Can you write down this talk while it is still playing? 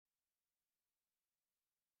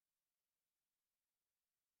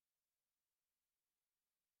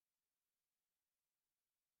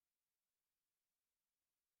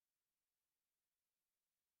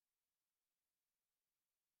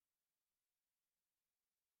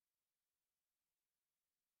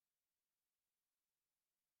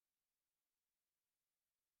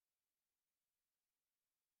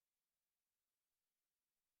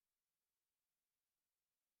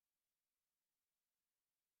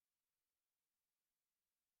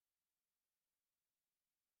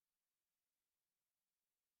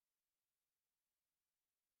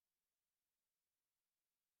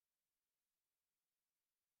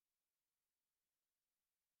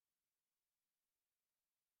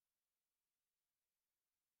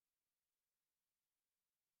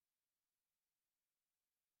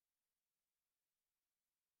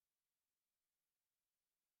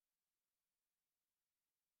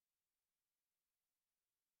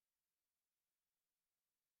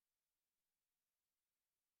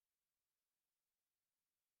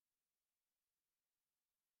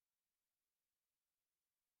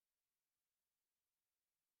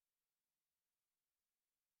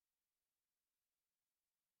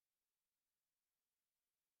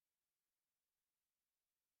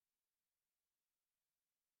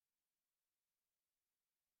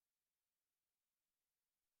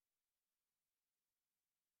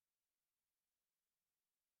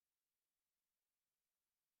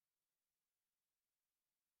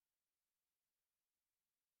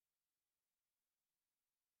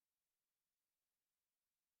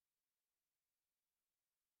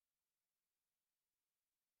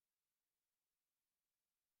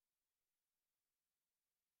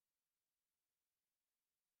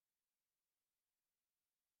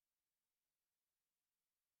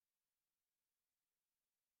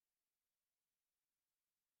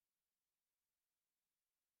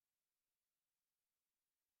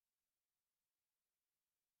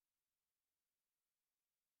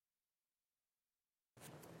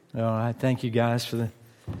All right, thank you guys for the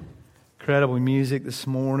incredible music this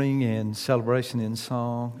morning and celebration in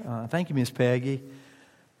song. Thank you, Miss Peggy.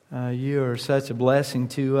 You are such a blessing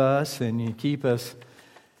to us, and you keep us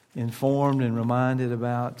informed and reminded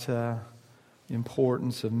about the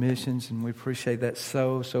importance of missions, and we appreciate that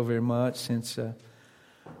so very much. Since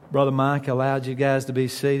Brother Mike allowed you guys to be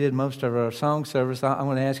seated most of our song service, I'm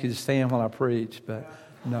going to ask you to stand while I preach, but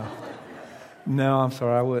no, I'm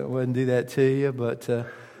sorry, I wouldn't do that to you, but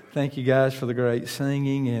thank you guys for the great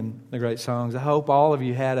singing and the great songs. I hope all of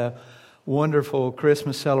you had a wonderful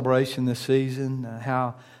Christmas celebration this season.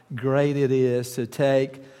 How great it is to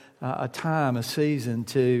take a season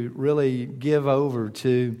to really give over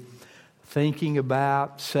to thinking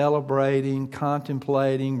about, celebrating,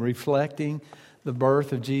 contemplating, reflecting the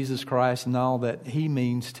birth of Jesus Christ and all that He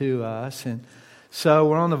means to us. And so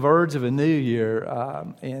we're on the verge of a new year,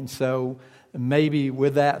 and so maybe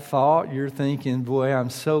with that thought, you're thinking, boy, I'm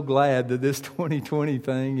so glad that this 2020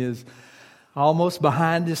 thing is almost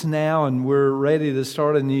behind us now and we're ready to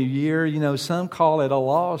start a new year. You know, some call it a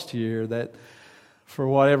lost year, that for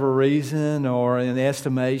whatever reason or an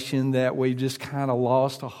estimation that we've just kind of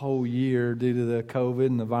lost a whole year due to the COVID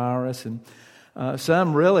and the virus. And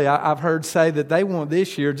some really, I've heard say that they want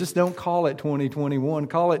this year, just don't call it 2021,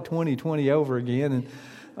 call it 2020 over again, and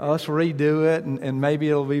let's redo it, and maybe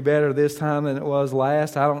it'll be better this time than it was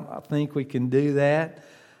last. I don't think we can do that.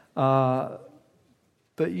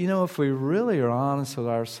 But, you know, if we really are honest with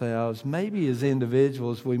ourselves, maybe as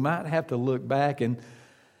individuals, we might have to look back and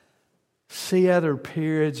see other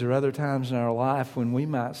periods or other times in our life when we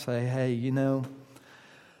might say, hey, you know,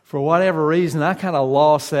 for whatever reason, I kind of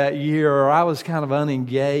lost that year, or I was kind of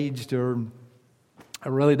unengaged, or I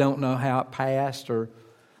really don't know how it passed, or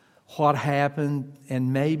what happened,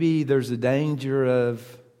 and maybe there's a danger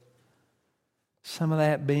of some of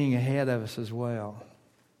that being ahead of us as well,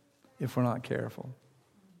 if we're not careful.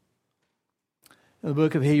 The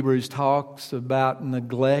book of Hebrews talks about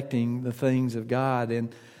neglecting the things of God,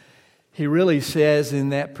 and he really says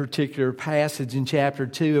in that particular passage in chapter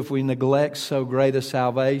 2, if we neglect so great a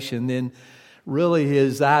salvation, then really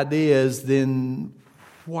his idea is, then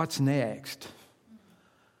what's next?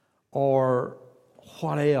 Or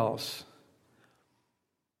what else?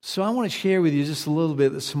 So I want to share with you just a little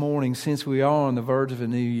bit this morning, since we are on the verge of a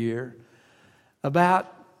new year,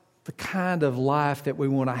 about the kind of life that we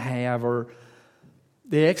want to have, or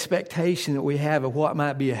the expectation that we have of what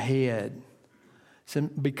might be ahead. So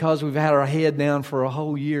because we've had our head down for a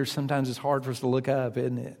whole year, sometimes it's hard for us to look up,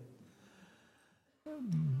 isn't it?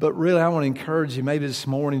 But really, I want to encourage you maybe this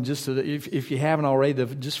morning, just to, if you haven't already, to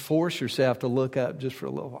just force yourself to look up just for a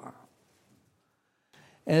little while.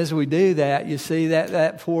 As we do that, you see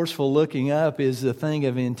that forceful looking up is the thing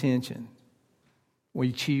of intention.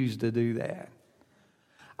 We choose to do that.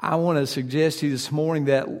 I want to suggest to you this morning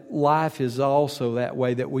that life is also that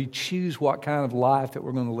way, that we choose what kind of life that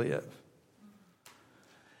we're going to live.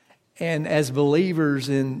 And as believers,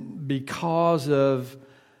 because of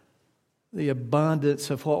the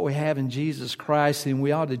abundance of what we have in Jesus Christ, then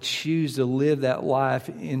we ought to choose to live that life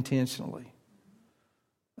intentionally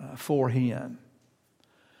for Him.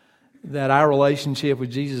 That our relationship with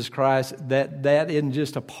Jesus Christ, that isn't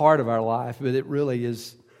just a part of our life, but it really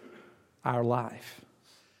is our life.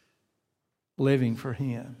 Living for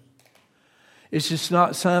Him. It's just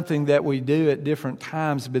not something that we do at different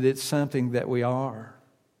times, but it's something that we are.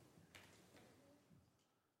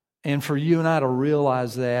 And for you and I to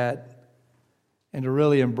realize that and to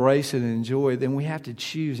really embrace it and enjoy it, then we have to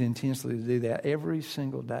choose intentionally to do that every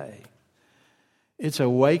single day. It's a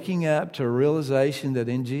waking up to a realization that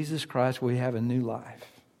in Jesus Christ we have a new life.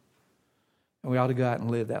 And we ought to go out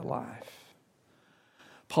and live that life.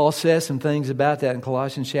 Paul says some things about that in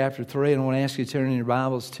Colossians chapter 3, and I want to ask you to turn in your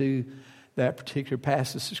Bibles to that particular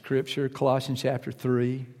passage of Scripture, Colossians chapter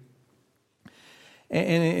 3.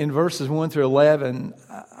 And in verses 1 through 11,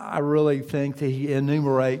 I really think that he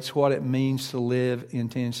enumerates what it means to live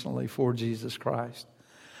intentionally for Jesus Christ.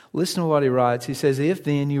 Listen to what he writes. He says, if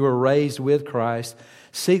then you were raised with Christ,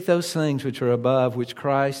 seek those things which are above, where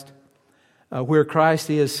Christ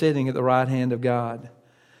is sitting at the right hand of God.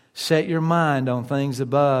 Set your mind on things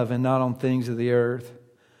above and not on things of the earth.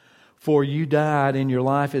 For you died, and your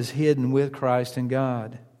life is hidden with Christ in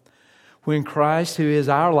God. When Christ, who is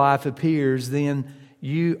our life, appears, then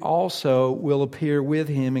you also will appear with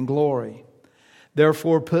Him in glory.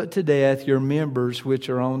 Therefore put to death your members which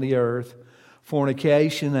are on the earth,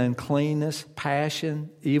 fornication, uncleanness, passion,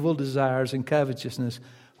 evil desires, and covetousness,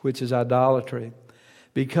 which is idolatry.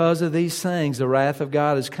 Because of these things, the wrath of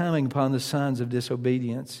God is coming upon the sons of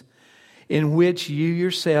disobedience. in which you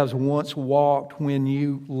yourselves once walked when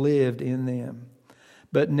you lived in them.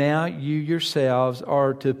 But now you yourselves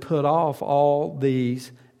are to put off all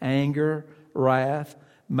these: anger, wrath,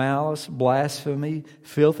 malice, blasphemy,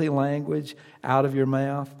 filthy language out of your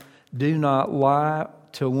mouth. Do not lie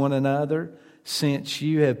to one another, since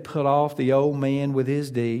you have put off the old man with his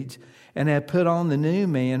deeds, and have put on the new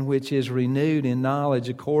man, which is renewed in knowledge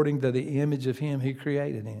according to the image of him who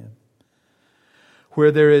created him.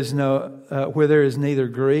 Where there is neither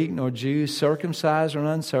Greek nor Jew, circumcised or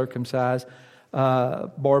uncircumcised,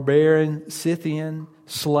 barbarian, Scythian,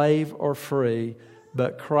 slave or free,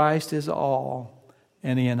 but Christ is all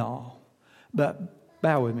and in all. But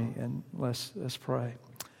bow with me and let's pray.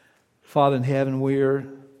 Father in heaven, we are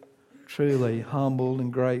truly humbled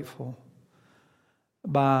and grateful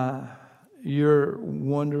by your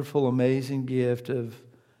wonderful, amazing gift of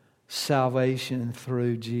salvation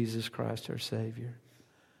through Jesus Christ our Savior.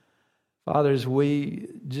 Father, as we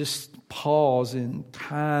just pause in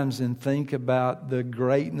times and think about the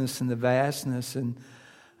greatness and the vastness and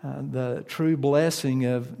the true blessing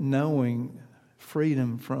of knowing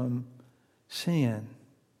freedom from sin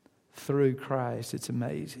through Christ, it's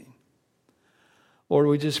amazing. Lord,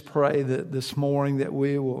 we just pray that this morning that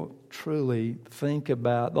we will truly think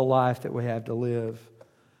about the life that we have to live.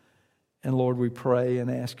 And Lord, we pray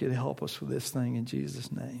and ask you to help us with this thing in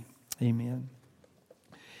Jesus' name. Amen.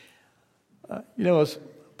 As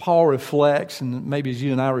Paul reflects, and maybe as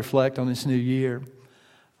you and I reflect on this new year,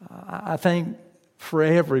 I think for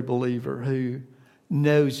every believer who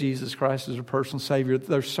knows Jesus Christ as a personal Savior,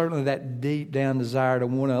 there's certainly that deep down desire to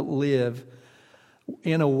want to live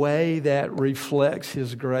in a way that reflects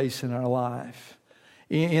His grace in our life,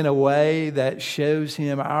 in a way that shows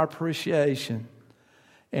Him our appreciation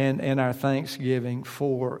and our thanksgiving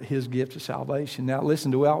for His gift of salvation. Now,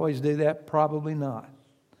 listen, do we always do that? Probably not.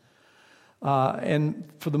 And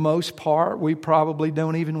for the most part, we probably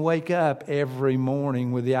don't even wake up every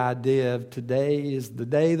morning with the idea of today is the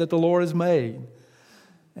day that the Lord has made,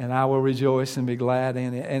 and I will rejoice and be glad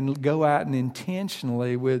in it, and go out and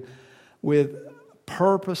intentionally with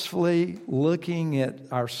purposefully looking at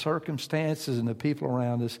our circumstances and the people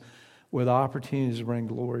around us with opportunities to bring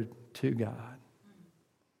glory to God.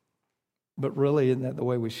 But really, isn't that the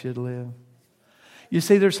way we should live? You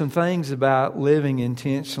see, there's some things about living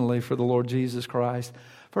intentionally for the Lord Jesus Christ.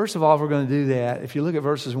 First of all, if we're going to do that, if you look at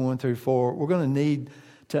verses 1 through 4, we're going to need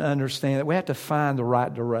to understand that we have to find the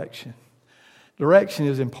right direction. Direction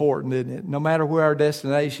is important, isn't it? No matter where our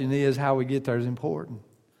destination is, how we get there is important.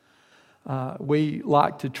 We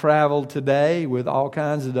like to travel today with all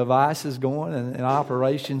kinds of devices going and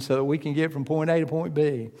operation so that we can get from point A to point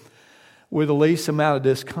B with the least amount of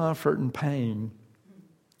discomfort and pain,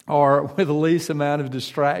 or with the least amount of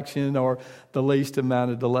distraction or the least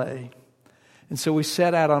amount of delay. And so we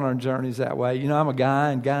set out on our journeys that way. You know, I'm a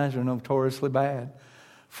guy, and guys are notoriously bad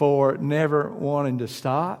for never wanting to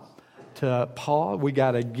stop, to pause. We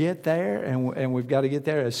got to get there, and we've got to get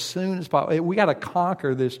there as soon as possible. We got to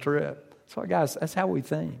conquer this trip. So, guys, that's how we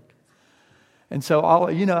think. And so,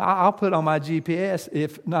 I'll put on my GPS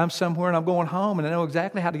if I'm somewhere and I'm going home, and I know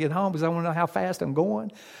exactly how to get home because I want to know how fast I'm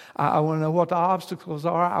going. I want to know what the obstacles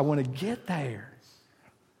are. I want to get there.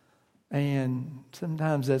 And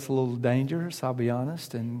sometimes that's a little dangerous, I'll be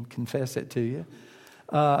honest, and confess it to you.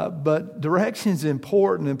 But direction is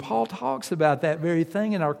important, and Paul talks about that very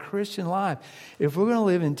thing in our Christian life. If we're going to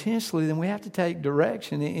live intentionally, then we have to take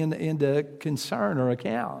direction into concern or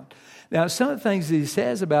account. Now, some of the things that he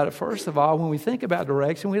says about it, first of all, when we think about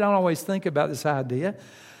direction, we don't always think about this idea.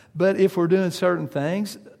 But if we're doing certain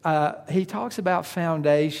things, he talks about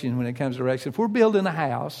foundation when it comes to direction. If we're building a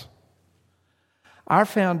house, our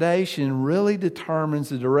foundation really determines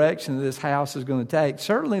the direction that this house is going to take,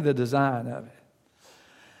 certainly the design of it.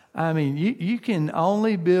 I mean, you can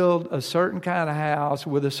only build a certain kind of house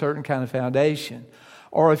with a certain kind of foundation.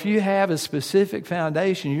 Or if you have a specific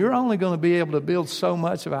foundation, you're only going to be able to build so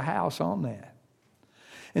much of a house on that.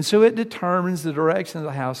 And so it determines the direction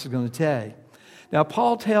the house is going to take. Now,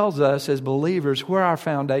 Paul tells us as believers where our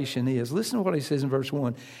foundation is. Listen to what he says in verse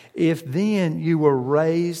 1. If then you were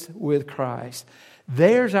raised with Christ.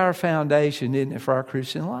 There's our foundation, isn't it, for our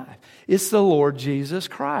Christian life? It's the Lord Jesus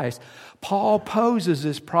Christ. Paul poses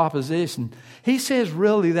this proposition. He says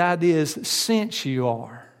really the idea is since you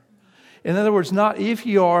are. In other words, not if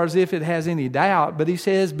you are as if it has any doubt, but he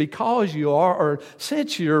says because you are or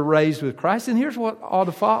since you're raised with Christ. And here's what ought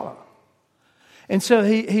to follow. And so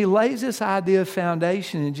he lays this idea of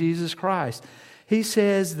foundation in Jesus Christ. He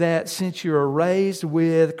says that since you're raised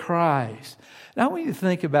with Christ, And I want you to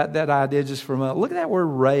think about that idea just for a moment. Look at that word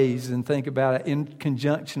raised and think about it in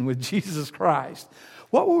conjunction with Jesus Christ.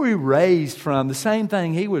 What were we raised from? The same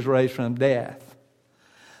thing he was raised from, death.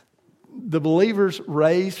 The believers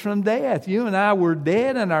raised from death. You and I were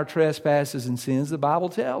dead in our trespasses and sins, the Bible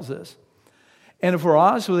tells us. And if we're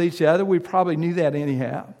honest with each other, we probably knew that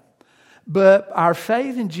anyhow. But our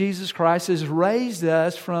faith in Jesus Christ has raised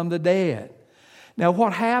us from the dead. Now,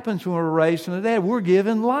 what happens when we're raised from the dead? We're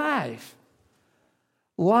given life.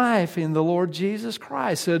 Life in the Lord Jesus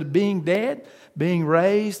Christ. So being dead, being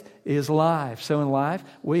raised is life. So in life,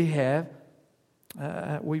 we've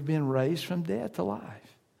been raised from death to life.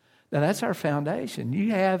 Now, that's our foundation.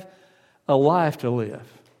 You have a life to live.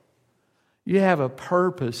 You have a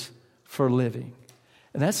purpose for living.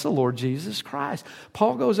 And that's the Lord Jesus Christ.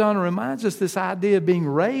 Paul goes on and reminds us this idea of being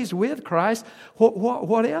raised with Christ.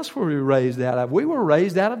 What else were we raised out of? We were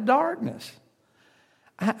raised out of darkness.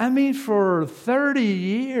 I mean, for 30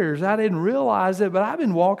 years, I didn't realize it, but I've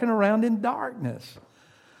been walking around in darkness.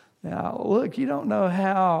 Now, look, you don't know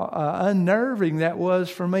how unnerving that was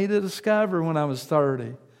for me to discover when I was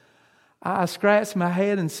 30. I scratched my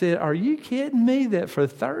head and said, are you kidding me that for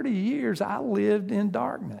 30 years I lived in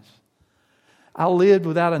darkness? I lived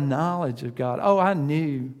without a knowledge of God. Oh, I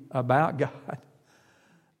knew about God,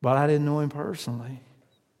 but I didn't know Him personally.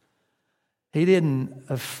 He didn't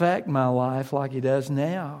affect my life like He does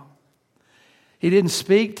now. He didn't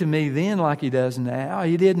speak to me then like He does now.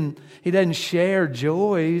 He doesn't share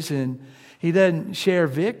joys and He doesn't share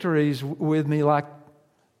victories with me like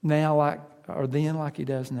now, or then like He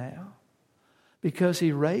does now. Because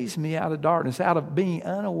He raised me out of darkness, out of being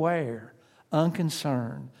unaware,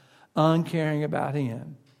 unconcerned, uncaring about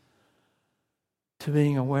Him, to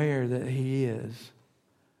being aware that He is,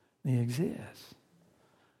 He exists.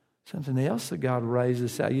 Something else that God raised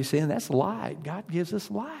us out. You see, and that's light. God gives us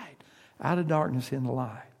light out of darkness into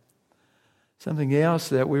light. Something else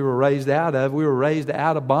that we were raised out of, we were raised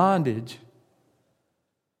out of bondage.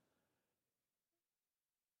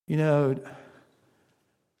 You know,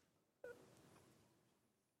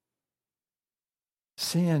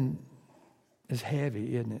 sin is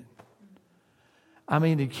heavy, isn't it? I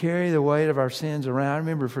mean, to carry the weight of our sins around. I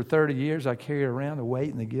remember for 30 years I carried around the weight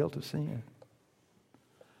and the guilt of sin.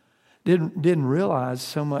 Didn't realize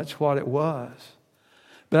so much what it was.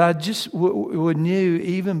 But I just knew,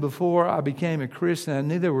 even before I became a Christian, I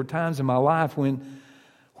knew there were times in my life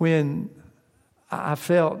when I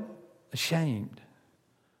felt ashamed.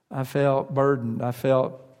 I felt burdened. I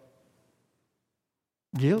felt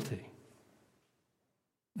guilty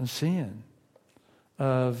of sin,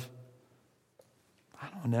 of, I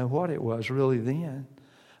don't know what it was really then.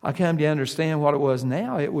 I come to understand what it was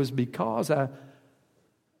now. It was because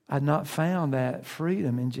I'd not found that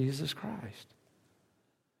freedom in Jesus Christ.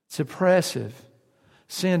 It's oppressive.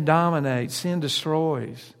 Sin dominates. Sin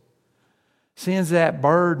destroys. Sin's that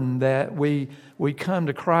burden that we come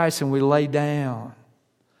to Christ and we lay down.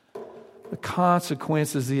 The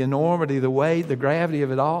consequences, the enormity, the weight, the gravity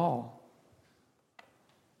of it all.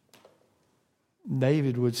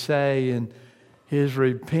 David would say in his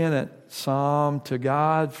repentant psalm to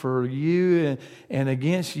God, for you and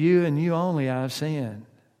against you and you only I have sinned.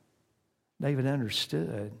 David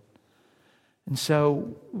understood. And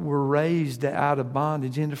so we're raised out of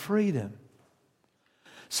bondage into freedom.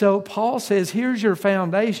 So Paul says, here's your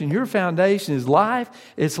foundation. Your foundation is life,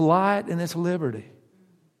 it's light, and it's liberty.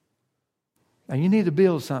 Now you need to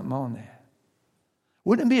build something on that.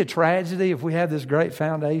 Wouldn't it be a tragedy if we had this great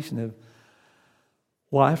foundation of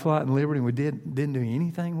life, light, and liberty and we didn't do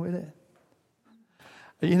anything with it?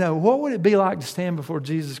 You know, what would it be like to stand before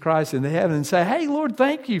Jesus Christ in heaven and say, hey, Lord,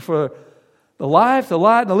 thank you for the life, the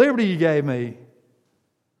light, and the liberty you gave me.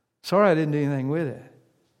 Sorry I didn't do anything with it.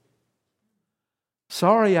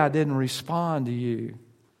 Sorry I didn't respond to you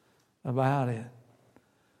about it.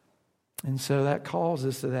 And so that calls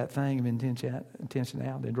us to that thing of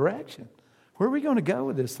intentionality, direction. Where are we going to go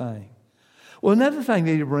with this thing? Well, another thing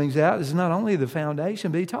that he brings out is not only the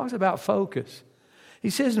foundation, but he talks about focus.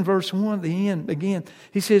 He says in verse 1 at the end, again,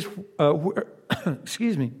 he says,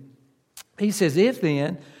 excuse me, he says, if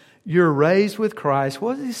then you're raised with Christ,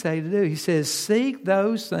 what does he say to do? He says, seek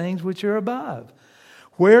those things which are above,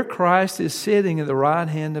 where Christ is sitting at the right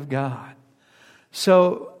hand of God.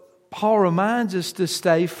 So Paul reminds us to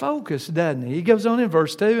stay focused, doesn't he? He goes on in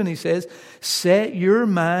verse 2 and he says, set your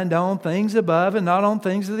mind on things above and not on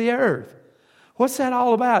things of the earth. What's that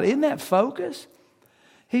all about? Isn't that focus?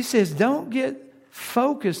 He says, don't get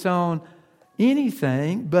focused on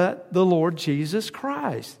anything but the Lord Jesus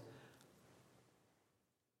Christ.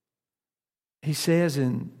 He says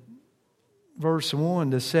in verse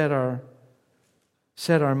 1 to set our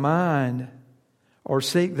set our mind or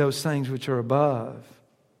seek those things which are above.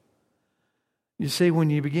 You see, when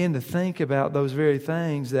you begin to think about those very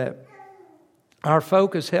things, that our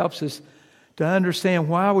focus helps us to understand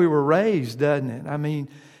why we were raised, doesn't it? I mean,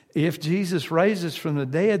 if Jesus raised us from the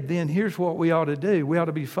dead, then here's what we ought to do. We ought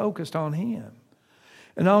to be focused on Him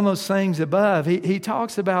and on those things above. He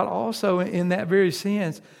talks about also in that very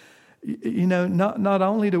sense, you know, not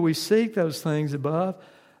only do we seek those things above,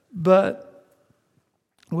 but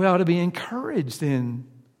we ought to be encouraged in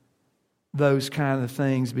those kind of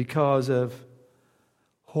things because of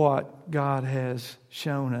what God has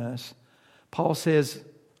shown us. Paul says,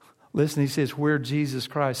 listen, he says, where Jesus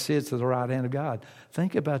Christ sits at the right hand of God.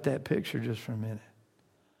 Think about that picture just for a minute.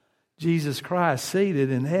 Jesus Christ seated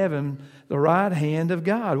in heaven, the right hand of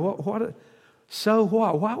God. So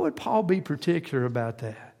what? Why would Paul be particular about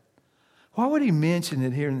that? Why would he mention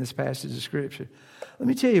it here in this passage of Scripture? Let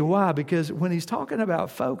me tell you why. Because when he's talking about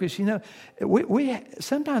focus, you know, we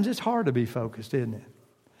sometimes it's hard to be focused, isn't it?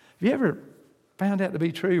 Have you ever found that to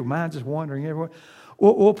be true? Your mind's just wandering everywhere.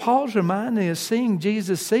 Well, Paul's reminding us seeing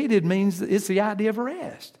Jesus seated means it's the idea of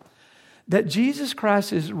rest. That Jesus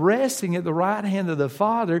Christ is resting at the right hand of the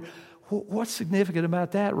Father. What's significant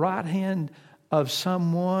about that? Right hand of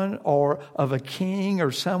someone or of a king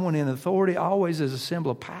or someone in authority always is a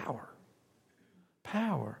symbol of power.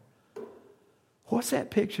 Power. What's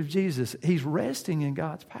that picture of Jesus? He's resting in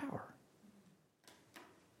God's power.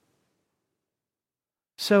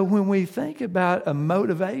 So when we think about a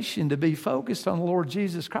motivation to be focused on the Lord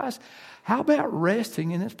Jesus Christ, how about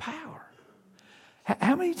resting in His power?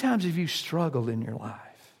 How many times have you struggled in your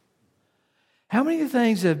life? How many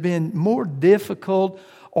things have been more difficult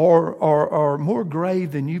or more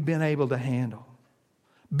grave than you've been able to handle?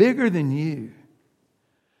 Bigger than you.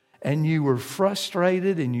 And you were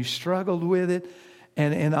frustrated and you struggled with it.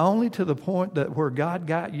 And only to the point that where God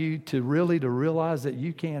got you to realize that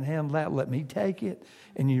you can't handle that, let me take it,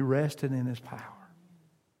 and you rested in His power.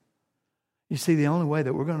 You see, the only way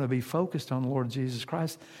that we're going to be focused on the Lord Jesus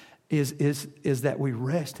Christ is that we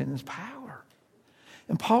rest in His power.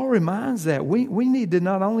 And Paul reminds that we need to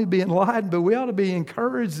not only be enlightened, but we ought to be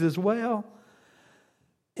encouraged as well.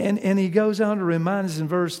 And he goes on to remind us in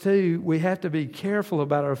verse 2, we have to be careful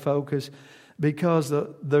about our focus because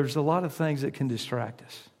there's a lot of things that can distract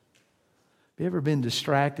us. Have you ever been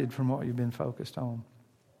distracted from what you've been focused on?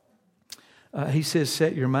 He says,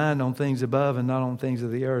 set your mind on things above and not on things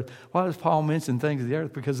of the earth. Why does Paul mention things of the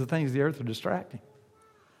earth? Because the things of the earth are distracting.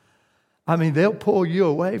 I mean, they'll pull you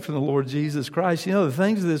away from the Lord Jesus Christ. You know, the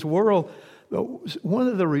things of this world, one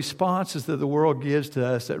of the responses that the world gives to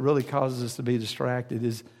us that really causes us to be distracted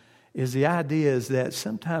is the idea is that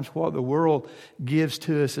sometimes what the world gives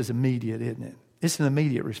to us is immediate, isn't it? It's an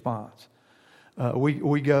immediate response.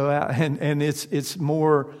 We go out and it's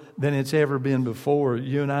more than it's ever been before.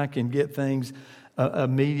 You and I can get things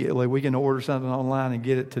immediately. We can order something online and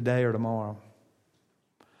get it today or tomorrow.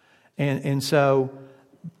 And so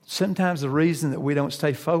sometimes the reason that we don't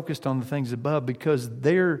stay focused on the things above because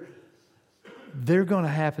they're going to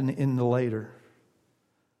happen in the later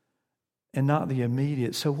and not the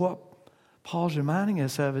immediate. So what Paul's reminding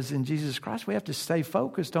us of is in Jesus Christ, we have to stay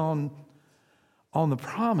focused on the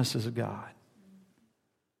promises of God.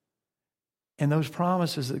 And those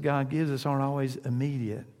promises that God gives us aren't always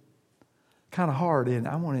immediate. Kind of hard, isn't it?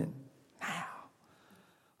 I want it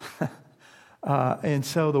now. And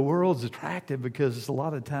so the world's attractive because a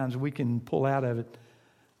lot of times we can pull out of it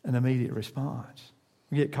an immediate response.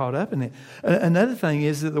 We get caught up in it. Another thing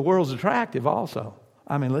is that the world's attractive also.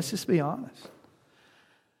 I mean, let's just be honest.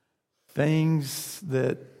 Things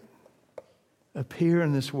that appear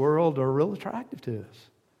in this world are real attractive to us.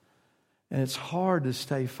 And it's hard to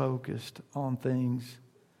stay focused on things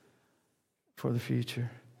for the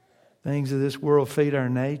future. Things of this world feed our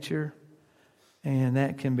nature, and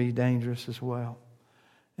that can be dangerous as well.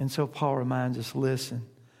 And so Paul reminds us, listen,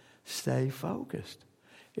 stay focused.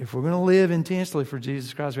 If we're going to live intensely for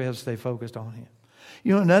Jesus Christ, we have to stay focused on Him.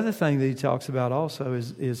 You know, another thing that he talks about also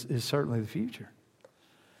is certainly the future.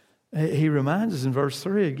 He reminds us in verse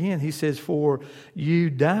 3 again, he says, for you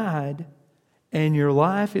died and your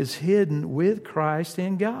life is hidden with Christ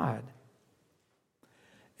in God.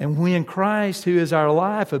 And when Christ, who is our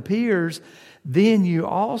life, appears, then you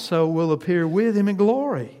also will appear with Him in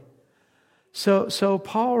glory. So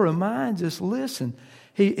Paul reminds us, listen,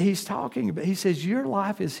 he's talking about, he says, your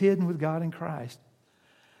life is hidden with God in Christ.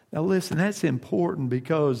 Now listen, that's important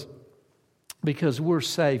because we're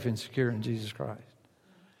safe and secure in Jesus Christ.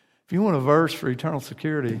 If you want a verse for eternal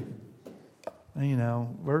security, you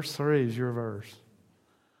know, verse 3 is your verse.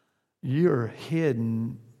 You're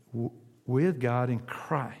hidden with God in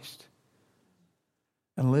Christ.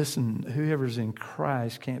 And listen, whoever's in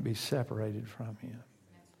Christ can't be separated from Him.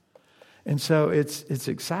 And so it's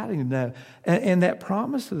exciting to know. And that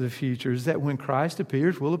promise of the future is that when Christ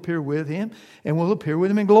appears, we'll appear with Him and we'll appear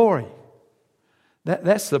with Him in glory.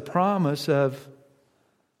 That's the promise of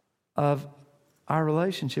our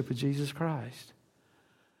relationship with Jesus Christ.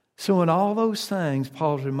 So in all those things,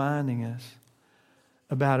 Paul's reminding us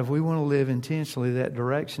about if we want to live intentionally, that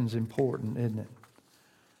direction's important, isn't it?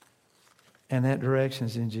 And that direction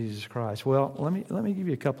is in Jesus Christ. Well, let me give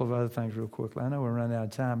you a couple of other things real quickly. I know we're running out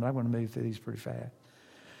of time, but I'm going to move through these pretty fast.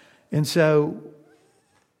 And so,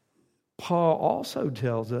 Paul also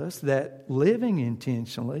tells us that living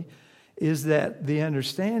intentionally is that the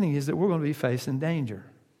understanding is that we're going to be facing danger.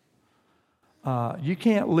 You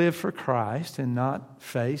can't live for Christ and not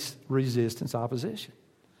face resistance, opposition.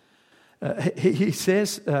 He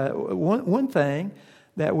says one thing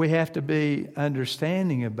that we have to be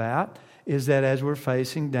understanding about is that as we're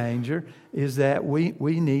facing danger, is that we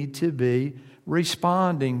need to be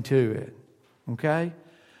responding to it. Okay?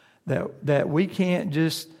 That we can't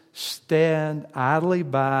just stand idly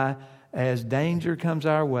by as danger comes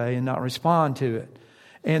our way and not respond to it.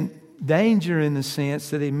 And danger in the sense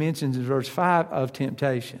that he mentions in verse 5 of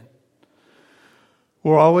temptation.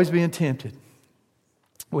 We're always being tempted.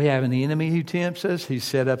 We have an enemy who tempts us. He's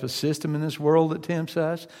set up a system in this world that tempts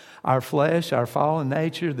us. Our flesh, our fallen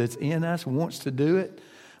nature that's in us wants to do it.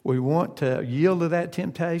 We want to yield to that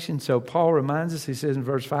temptation. So Paul reminds us, he says in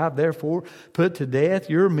verse 5, therefore put to death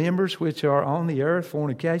your members which are on the earth,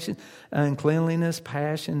 fornication, uncleanliness,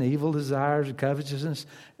 passion, evil desires, covetousness,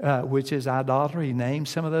 which is idolatry. He names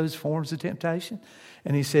some of those forms of temptation.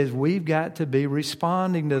 And he says we've got to be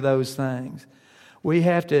responding to those things. We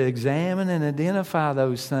have to examine and identify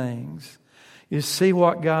those things. You see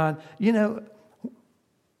what God,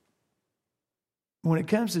 when it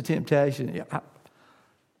comes to temptation,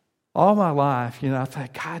 all my life, I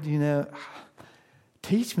thought, God,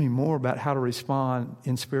 teach me more about how to respond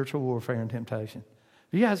in spiritual warfare and temptation.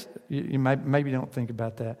 You guys, you maybe don't think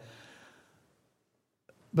about that.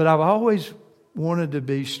 But I've always wanted to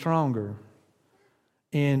be stronger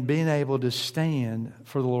in being able to stand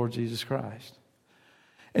for the Lord Jesus Christ.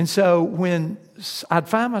 And so when I'd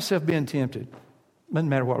find myself being tempted, doesn't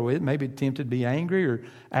matter what it was, maybe tempted to be angry or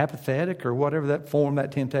apathetic or whatever that form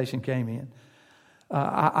that temptation came in.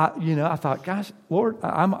 I thought, gosh, Lord,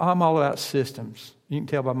 I'm all about systems. You can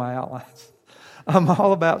tell by my outlines. I'm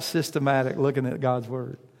all about systematic looking at God's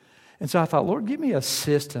Word. And so I thought, Lord, give me a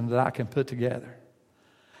system that I can put together,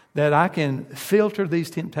 that I can filter these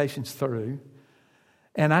temptations through,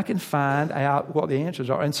 and I can find out what the answers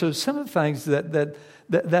are. And so some of the things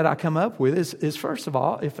that I come up with is first of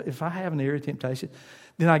all, if I have an area of temptation,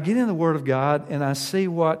 then I get in the Word of God and I see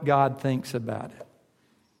what God thinks about it.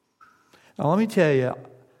 Now let me tell you,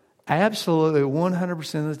 absolutely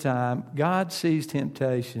 100% of the time, God sees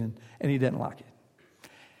temptation and He doesn't like it.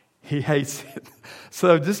 He hates it.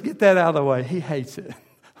 So just get that out of the way. He hates it.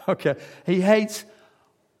 Okay. He hates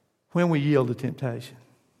when we yield to temptation.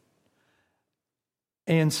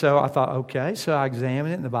 And so I thought, okay, so I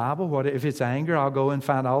examine it in the Bible. What if it's anger? I'll go and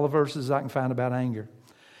find all the verses I can find about anger.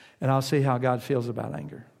 And I'll see how God feels about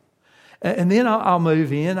anger. And then I'll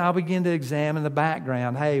move in. I'll begin to examine the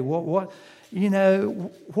background. Hey, what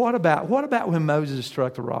about when Moses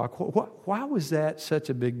struck the rock? Why was that such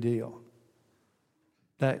a big deal?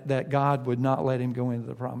 That God would not let him go into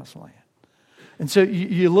the promised land. And so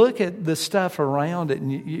you look at the stuff around it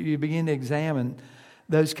and you begin to examine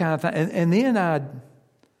those kind of things. And then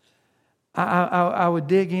I would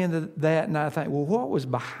dig into that and I think, well, what was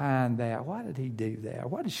behind that? Why did he do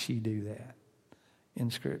that? Why did she do that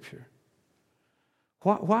in Scripture?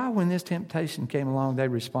 Why, when this temptation came along, they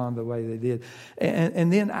responded the way they did?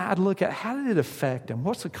 And then I'd look at how did it affect them?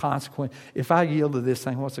 What's the consequence? If I yield to this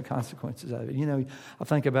thing, what's the consequences of it? I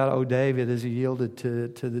think about David as he yielded to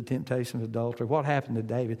the temptation of adultery. What happened to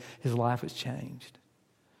David? His life was changed.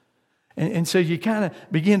 And so you kind of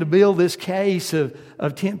begin to build this case of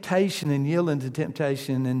temptation and yielding to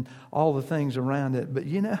temptation and all the things around it. But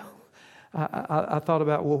I thought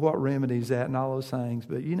about, well, what remedies that and all those things.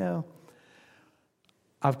 But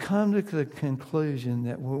I've come to the conclusion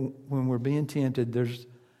that when we're being tempted,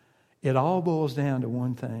 it all boils down to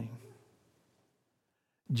one thing.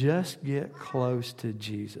 Just get close to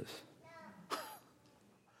Jesus.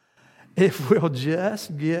 If we'll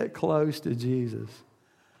just get close to Jesus,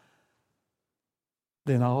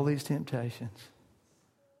 then all these temptations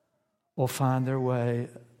will find their way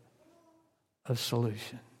of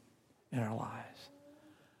solution in our lives.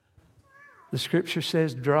 The Scripture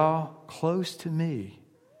says, draw close to me,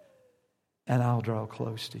 and I'll draw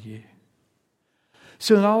close to you.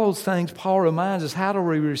 So in all those things, Paul reminds us, how do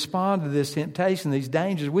we respond to this temptation, these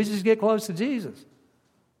dangers? We just get close to Jesus.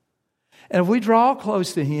 And if we draw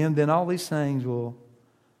close to Him, then all these things will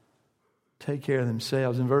take care of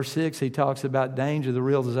themselves. In verse 6, he talks about danger, the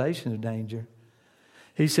realization of danger.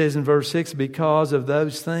 He says in verse 6, because of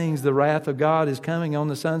those things, the wrath of God is coming on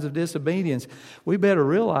the sons of disobedience. We better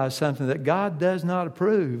realize something, that God does not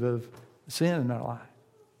approve of sin in our life.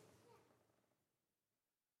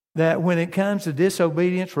 That when it comes to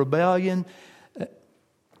disobedience, rebellion,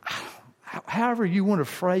 however you want to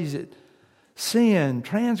phrase it, sin,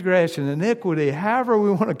 transgression, iniquity, however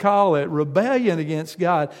we want to call it, rebellion against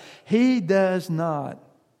God, He does not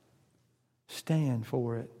stand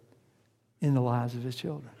for it in the lives of His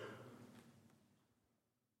children.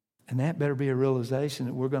 And that better be a realization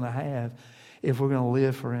that we're going to have if we're going to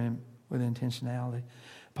live for Him with intentionality.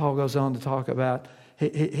 Paul goes on to talk about,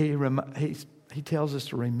 he tells us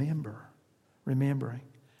to remembering.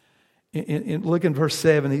 Look in verse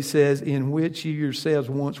 7, he says, in which you yourselves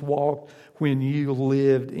once walked when you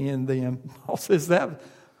lived in them. Paul says that,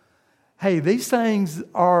 hey, these things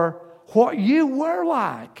are what you were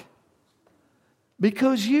like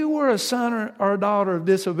because you were a son or a daughter of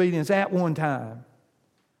disobedience at one time.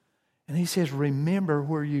 And he says, remember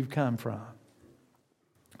where you've come from.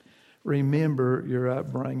 Remember your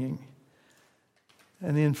upbringing.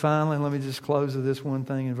 And then finally, let me just close with this one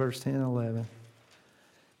thing in verse 10 and 11.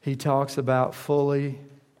 He talks about fully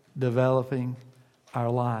developing our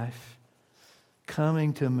life.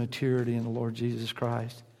 Coming to maturity in the Lord Jesus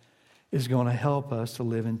Christ is going to help us to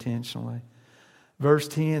live intentionally. Verse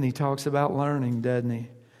 10, he talks about learning, doesn't he?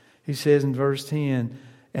 He says in verse 10,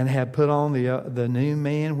 and have put on the new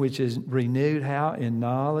man, which is renewed how? In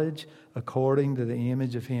knowledge, according to the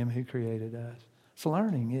image of Him who created us. It's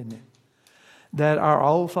learning, isn't it? That our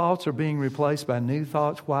old thoughts are being replaced by new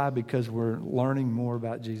thoughts. Why? Because we're learning more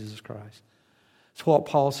about Jesus Christ. It's what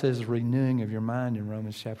Paul says is renewing of your mind in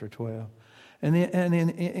Romans chapter 12. And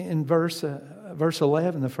in verse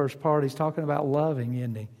 11, the first part, he's talking about loving,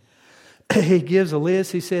 isn't he? He gives a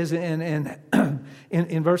list. He says in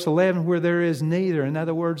verse 11, where there is neither. In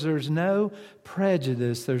other words, there's no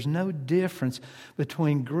prejudice. There's no difference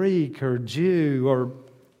between Greek or Jew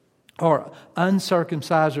or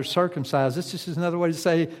uncircumcised or circumcised. This just is another way to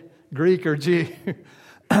say Greek or Jew.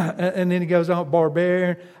 And then he goes on,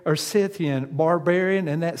 barbarian or Scythian. Barbarian,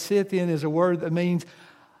 and that Scythian is a word that means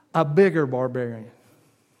a bigger barbarian.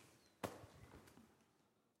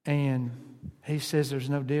 And he says there's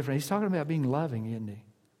no difference. He's talking about being loving, isn't he?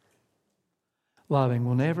 Loving.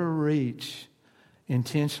 We'll never reach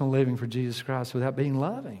intentional living for Jesus Christ without being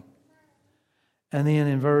loving. And then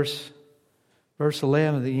in verse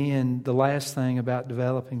 11 at the end, the last thing about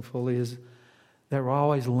developing fully is that we're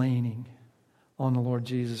always leaning on the Lord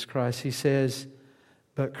Jesus Christ. He says,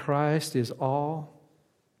 but Christ is all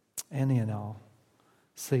and in all.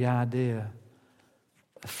 It's the idea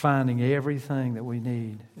of finding everything that we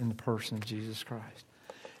need in the person of Jesus Christ.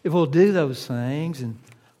 If we'll do those things and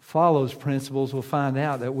follow those principles, we'll find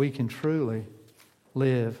out that we can truly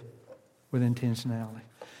live with intentionality.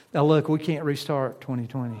 Now look, we can't restart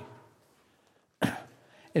 2020.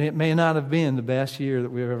 And it may not have been the best year that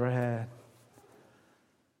we've ever had.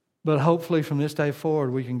 But hopefully from this day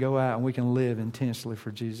forward, we can go out and we can live intentionally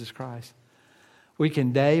for Jesus Christ. We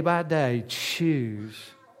can day by day choose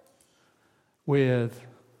with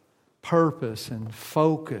purpose and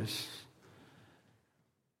focus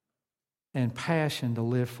and passion to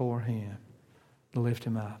live for Him, to lift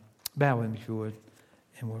Him up. Bow with me if you would,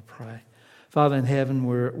 and we'll pray. Father in heaven,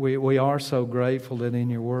 we are so grateful that in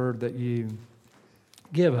your word that you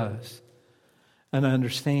give us an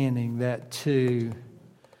understanding that to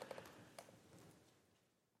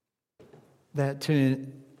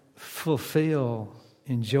fulfill,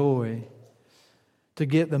 enjoy, to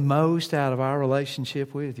get the most out of our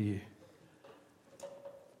relationship with you,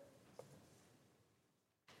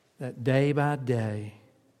 that day by day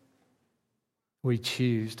we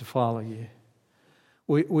choose to follow you.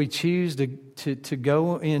 We choose to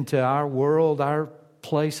go into our world, our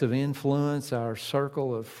place of influence, our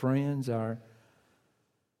circle of friends, our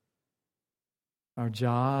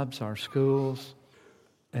jobs, our schools,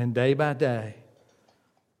 and day by day,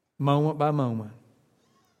 moment by moment,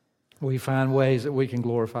 we find ways that we can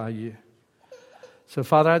glorify you. So,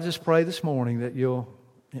 Father, I just pray this morning that you'll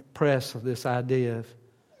press this idea of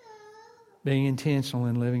being intentional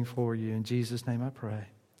in living for you. In Jesus' name I pray.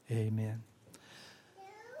 Amen.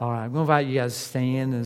 All right, I'm going to invite you guys to stand.